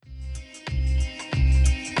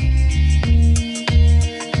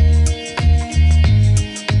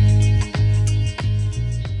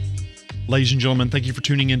Ladies and gentlemen, thank you for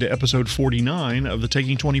tuning into episode 49 of the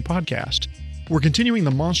Taking 20 podcast. We're continuing the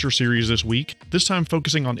monster series this week, this time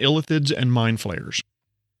focusing on illithids and mind flayers.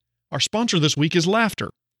 Our sponsor this week is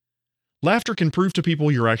laughter. Laughter can prove to people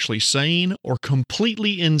you're actually sane or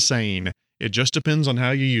completely insane. It just depends on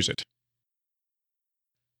how you use it.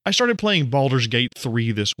 I started playing Baldur's Gate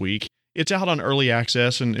 3 this week. It's out on early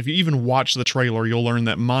access, and if you even watch the trailer, you'll learn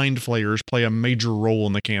that mind flayers play a major role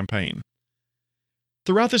in the campaign.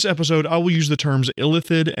 Throughout this episode, I will use the terms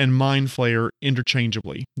illithid and mind flayer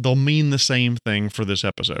interchangeably. They'll mean the same thing for this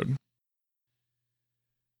episode.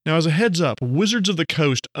 Now, as a heads up, Wizards of the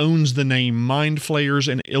Coast owns the name Mind Flayers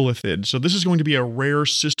and Illithid, so this is going to be a rare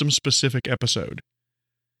system-specific episode.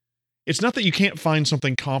 It's not that you can't find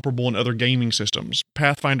something comparable in other gaming systems.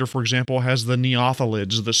 Pathfinder, for example, has the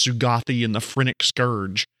Neothalids, the Sugathi, and the Phrenic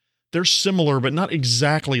Scourge. They're similar, but not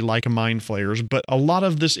exactly like Mind Flayers, but a lot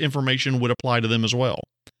of this information would apply to them as well.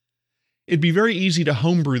 It'd be very easy to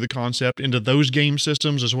homebrew the concept into those game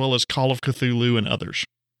systems as well as Call of Cthulhu and others.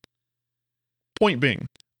 Point being,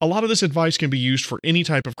 a lot of this advice can be used for any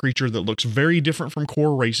type of creature that looks very different from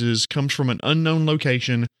core races, comes from an unknown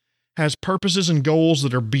location, has purposes and goals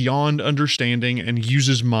that are beyond understanding, and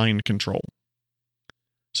uses mind control.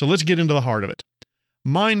 So let's get into the heart of it.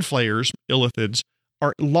 Mind flayers, illithids,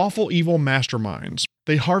 are lawful evil masterminds.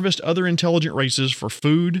 They harvest other intelligent races for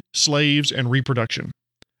food, slaves, and reproduction.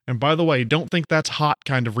 And by the way, don't think that's hot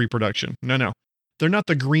kind of reproduction. No. They're not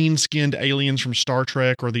the green-skinned aliens from Star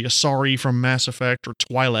Trek or the Asari from Mass Effect or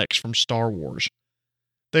Twi'leks from Star Wars.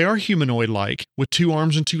 They are humanoid-like, with 2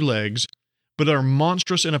 arms and 2 legs, but are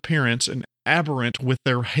monstrous in appearance and aberrant with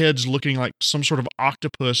their heads looking like some sort of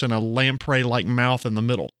octopus and a lamprey-like mouth in the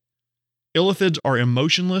middle. Illithids are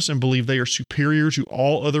emotionless and believe they are superior to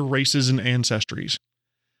all other races and ancestries.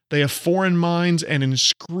 They have foreign minds and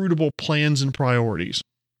inscrutable plans and priorities.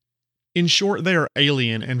 In short, they are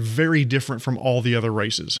alien and very different from all the other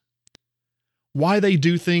races. Why they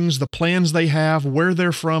do things, the plans they have, where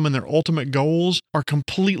they're from, and their ultimate goals are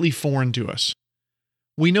completely foreign to us.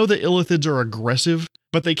 We know that illithids are aggressive,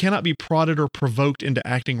 but they cannot be prodded or provoked into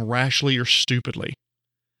acting rashly or stupidly.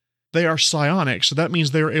 They are psionic, so that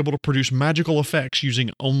means they are able to produce magical effects using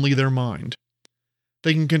only their mind.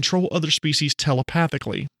 They can control other species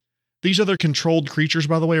telepathically. These other controlled creatures,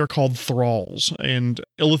 by the way, are called thralls, and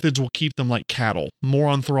illithids will keep them like cattle. More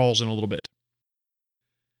on thralls in a little bit.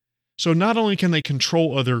 So not only can they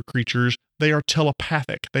control other creatures, they are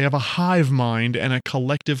telepathic. They have a hive mind and a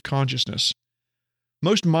collective consciousness.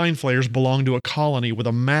 Most mind flayers belong to a colony with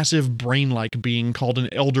a massive brain-like being called an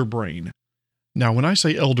elder brain. Now, when I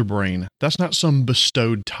say elder brain, that's not some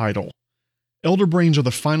bestowed title. Elder brains are the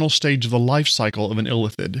final stage of the life cycle of an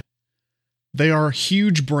illithid. They are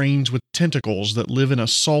huge brains with tentacles that live in a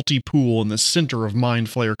salty pool in the center of mind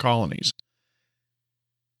flayer colonies.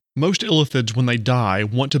 Most illithids, when they die,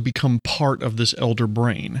 want to become part of this elder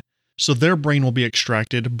brain, so their brain will be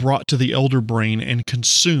extracted, brought to the elder brain, and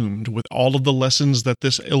consumed with all of the lessons that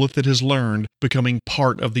this illithid has learned, becoming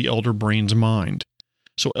part of the elder brain's mind.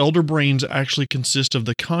 So elder brains actually consist of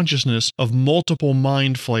the consciousness of multiple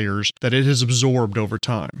mind flayers that it has absorbed over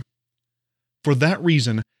time. For that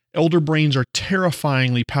reason, elder brains are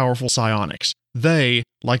terrifyingly powerful psionics. They,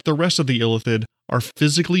 like the rest of the illithid, are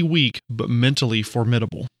physically weak but mentally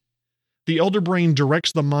formidable. The elder brain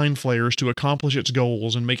directs the mind flayers to accomplish its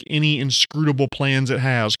goals and make any inscrutable plans it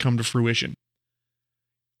has come to fruition.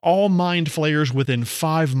 All mind flayers within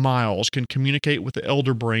 5 miles can communicate with the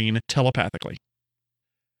elder brain telepathically.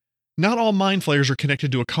 Not all mind flayers are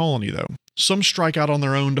connected to a colony, though. Some strike out on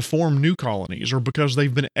their own to form new colonies, or because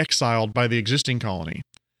they've been exiled by the existing colony.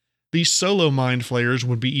 These solo mind flayers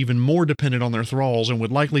would be even more dependent on their thralls and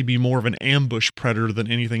would likely be more of an ambush predator than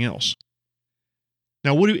anything else.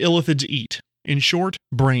 Now, what do illithids eat? In short,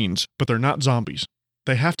 brains, but they're not zombies.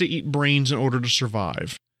 They have to eat brains in order to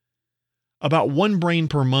survive. About 1 brain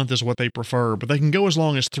per month is what they prefer, but they can go as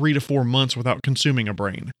long as 3 to 4 months without consuming a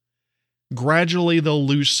brain. Gradually, they'll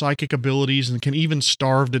lose psychic abilities and can even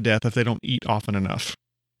starve to death if they don't eat often enough.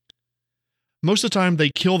 Most of the time, they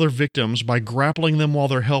kill their victims by grappling them while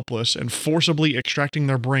they're helpless and forcibly extracting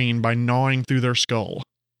their brain by gnawing through their skull.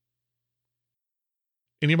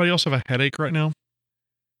 Anybody else have a headache right now?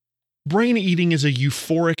 Brain eating is a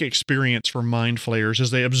euphoric experience for mind flayers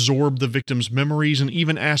as they absorb the victim's memories and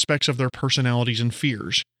even aspects of their personalities and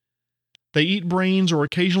fears. They eat brains or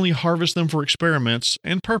occasionally harvest them for experiments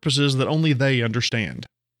and purposes that only they understand.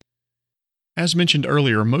 As mentioned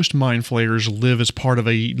earlier, most mind flayers live as part of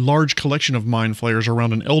a large collection of mind flayers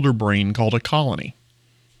around an elder brain called a colony.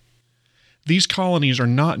 These colonies are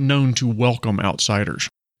not known to welcome outsiders.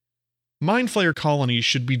 Mind Flayer colonies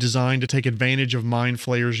should be designed to take advantage of Mind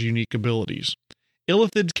Flayer's unique abilities.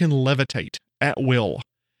 Illithids can levitate at will.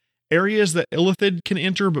 Areas that Illithid can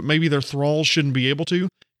enter, but maybe their thralls shouldn't be able to,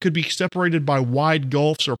 could be separated by wide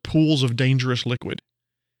gulfs or pools of dangerous liquid.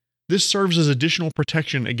 This serves as additional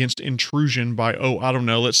protection against intrusion by,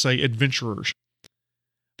 let's say adventurers.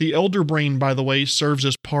 The Elder Brain, by the way, serves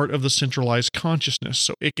as part of the centralized consciousness,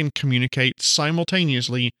 so it can communicate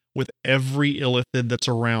simultaneously with every Illithid that's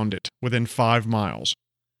around it, within 5 miles.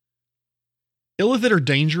 Illithid are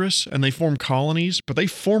dangerous, and they form colonies, but they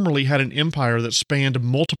formerly had an empire that spanned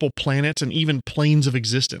multiple planets and even planes of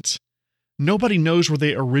existence. Nobody knows where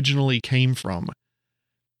they originally came from.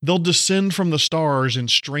 They'll descend from the stars in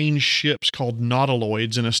strange ships called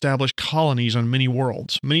nautiloids and establish colonies on many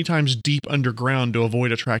worlds, many times deep underground to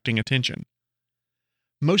avoid attracting attention.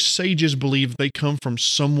 Most sages believe they come from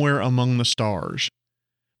somewhere among the stars.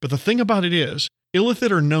 But the thing about it is, Illithid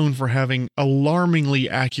are known for having alarmingly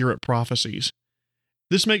accurate prophecies.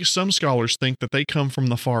 This makes some scholars think that they come from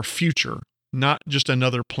the far future, not just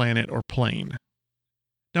another planet or plane.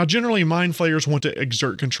 Now, generally, Mind Flayers want to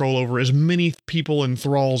exert control over as many people and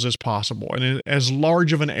thralls as possible, and in as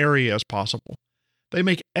large of an area as possible. They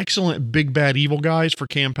make excellent big bad evil guys for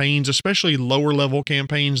campaigns, especially lower level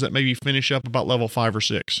campaigns that maybe finish up about level 5 or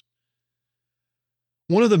 6.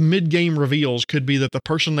 One of the mid-game reveals could be that the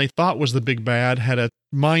person they thought was the big bad had a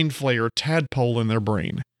Mind Flayer tadpole in their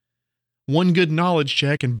brain. One good knowledge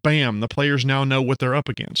check and bam, the players now know what they're up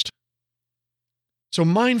against. So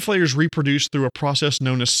Mind Flayers reproduce through a process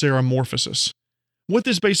known as seramorphosis. What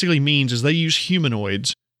this basically means is they use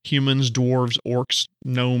humanoids, humans, dwarves, orcs,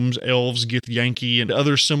 gnomes, elves, Githyanki, and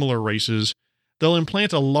other similar races. They'll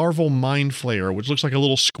implant a larval Mind Flayer, which looks like a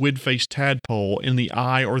little squid-faced tadpole, in the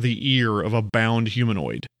eye or the ear of a bound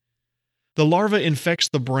humanoid. The larva infects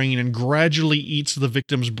the brain and gradually eats the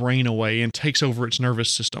victim's brain away and takes over its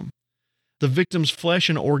nervous system. The victim's flesh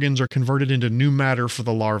and organs are converted into new matter for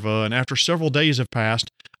the larva, and after several days have passed,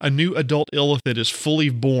 a new adult Illithid is fully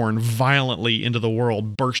born violently into the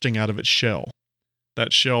world, bursting out of its shell.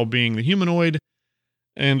 That shell being the humanoid,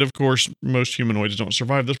 and of course, most humanoids don't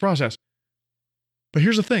survive this process. But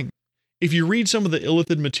here's the thing. If you read some of the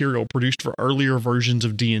Illithid material produced for earlier versions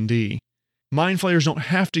of D&D, Mind Flayers don't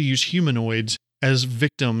have to use humanoids as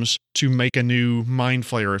victims to make a new Mind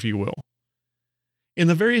Flayer, if you will. In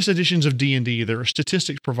the various editions of D&D, there are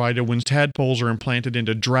statistics provided when tadpoles are implanted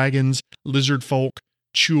into dragons, lizard folk,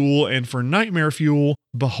 chul, and for nightmare fuel,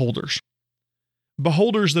 beholders.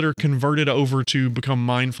 Beholders that are converted over to become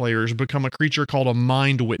Mind Flayers become a creature called a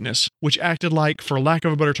Mind Witness, which acted like, for lack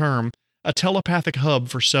of a better term, a telepathic hub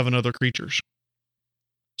for 7 other creatures.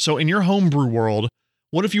 So in your homebrew world,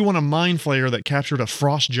 what if you want a Mind Flayer that captured a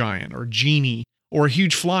frost giant, or genie, or a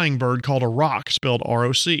huge flying bird called a roc, spelled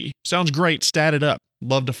R-O-C? Sounds great, stat it up.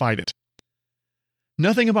 Love to fight it.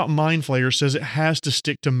 Nothing about Mind Flayer says it has to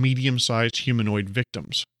stick to medium-sized humanoid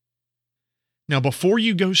victims. Now, before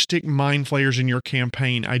you go stick Mind Flayers in your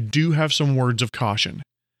campaign, I do have some words of caution.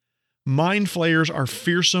 Mind Flayers are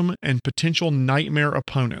fearsome and potential nightmare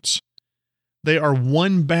opponents. They are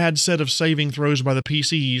one bad set of saving throws by the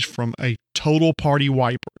PCs from a total party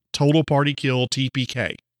wipe, total party kill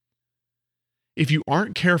TPK. If you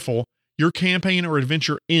aren't careful, your campaign or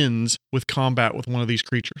adventure ends with combat with one of these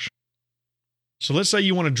creatures. So let's say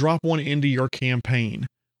you want to drop one into your campaign.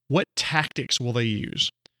 What tactics will they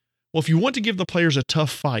use? Well, if you want to give the players a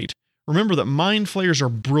tough fight, remember that Mind Flayers are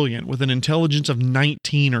brilliant with an intelligence of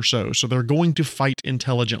 19 or so they're going to fight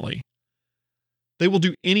intelligently. They will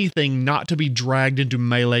do anything not to be dragged into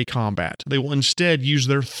melee combat. They will instead use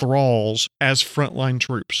their thralls as frontline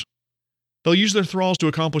troops. They'll use their thralls to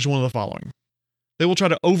accomplish one of the following. They will try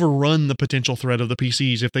to overrun the potential threat of the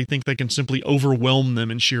PCs if they think they can simply overwhelm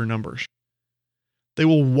them in sheer numbers. They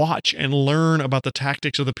will watch and learn about the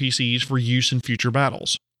tactics of the PCs for use in future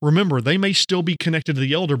battles. Remember, they may still be connected to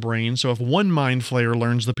the Elder Brain, so if one Mind Flayer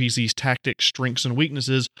learns the PC's tactics, strengths, and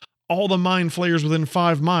weaknesses, all the Mind Flayers within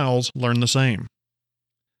 5 miles learn the same.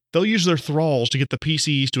 They'll use their thralls to get the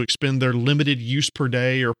PCs to expend their limited use per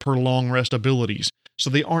day or per long rest abilities,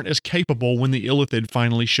 so they aren't as capable when the Illithid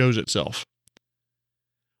finally shows itself.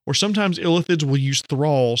 Or sometimes Illithids will use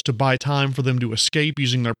thralls to buy time for them to escape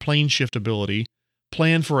using their plane shift ability,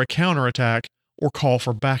 plan for a counterattack, or call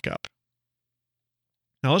for backup.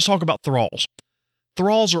 Now let's talk about thralls.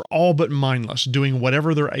 Thralls are all but mindless, doing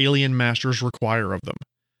whatever their alien masters require of them.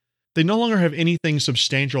 They no longer have anything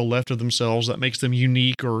substantial left of themselves that makes them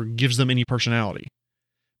unique or gives them any personality.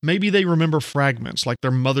 Maybe they remember fragments, like their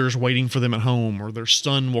mother's waiting for them at home, or their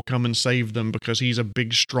son will come and save them because he's a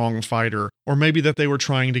big, strong fighter, or maybe that they were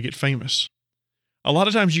trying to get famous. A lot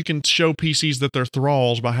of times you can show PCs that they're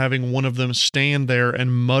thralls by having one of them stand there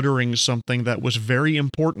and muttering something that was very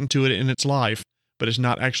important to it in its life, but it's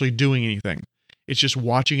not actually doing anything. It's just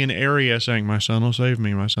watching an area saying, "My son will save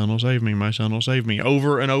me, my son will save me, my son will save me,"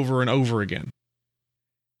 over and over and over again.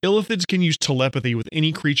 Illithids can use telepathy with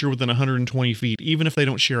any creature within 120 feet, even if they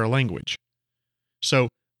don't share a language. So,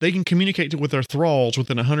 they can communicate with their thralls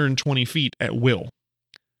within 120 feet at will.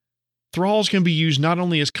 Thralls can be used not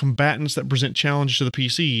only as combatants that present challenges to the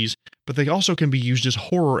PCs, but they also can be used as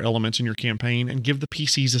horror elements in your campaign and give the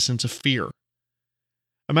PCs a sense of fear.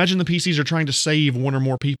 Imagine the PCs are trying to save one or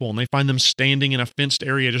more people and they find them standing in a fenced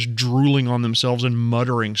area just drooling on themselves and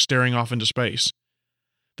muttering, staring off into space.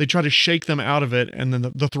 They try to shake them out of it, and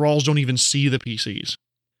then the thralls don't even see the PCs.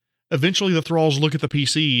 Eventually the thralls look at the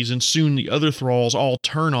PCs, and soon the other thralls all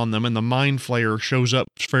turn on them and the Mind Flayer shows up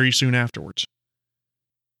very soon afterwards.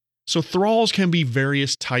 So thralls can be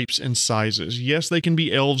various types and sizes. Yes, they can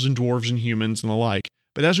be elves and dwarves and humans and the like,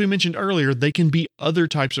 but as we mentioned earlier, they can be other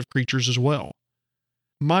types of creatures as well.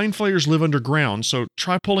 Mind Flayers live underground, so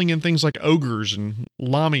try pulling in things like ogres and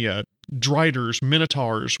lamia, driders,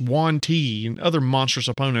 minotaurs, yuan-ti, and other monstrous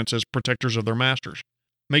opponents as protectors of their masters.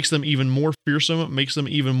 Makes them even more fearsome, makes them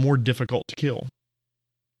even more difficult to kill.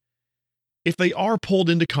 If they are pulled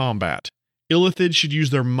into combat, Illithids should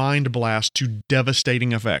use their Mind Blast to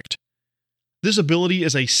devastating effect. This ability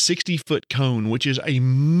is a 60-foot cone, which is a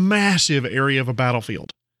massive area of a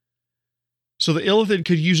battlefield. So the Illithid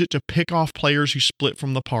could use it to pick off players who split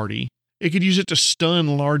from the party. It could use it to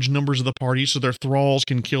stun large numbers of the party so their thralls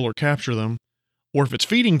can kill or capture them. Or if it's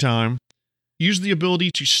feeding time, use the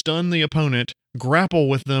ability to stun the opponent, grapple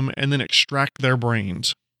with them, and then extract their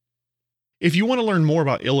brains. If you want to learn more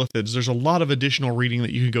about Illithids, there's a lot of additional reading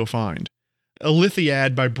that you can go find.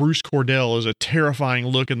 Illithiad by Bruce Cordell is a terrifying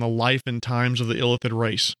look in the life and times of the Illithid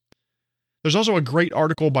race. There's also a great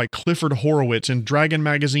article by Clifford Horowitz in Dragon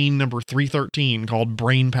Magazine number 313 called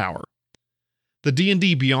Brain Power. The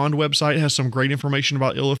D&D Beyond website has some great information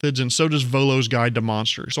about Illithids, and so does Volo's Guide to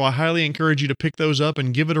Monsters, so I highly encourage you to pick those up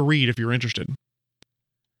and give it a read if you're interested.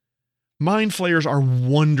 Mind Flayers are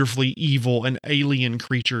wonderfully evil and alien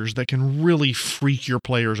creatures that can really freak your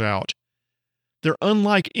players out. They're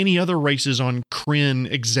unlike any other races on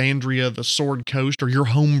Krynn, Exandria, the Sword Coast, or your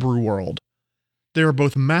homebrew world. They are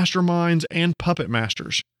both masterminds and puppet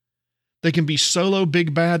masters. They can be solo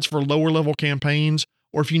big bads for lower level campaigns,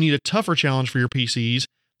 or if you need a tougher challenge for your PCs,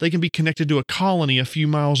 they can be connected to a colony a few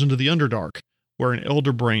miles into the Underdark, where an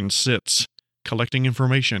Elder Brain sits, collecting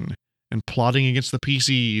information, and plotting against the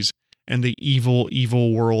PCs and the evil,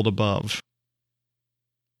 evil world above.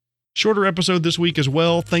 Shorter episode this week as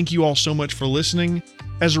well. Thank you all so much for listening.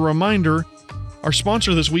 As a reminder, our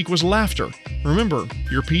sponsor this week was Laughter. Remember,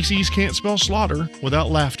 your PCs can't spell slaughter without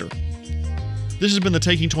laughter. This has been the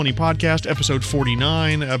Taking 20 Podcast, episode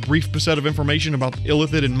 49, a brief set of information about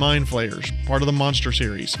Illithid and Mind Flayers, part of the Monster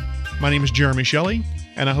series. My name is Jeremy Shelley,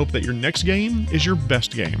 and I hope that your next game is your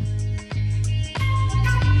best game.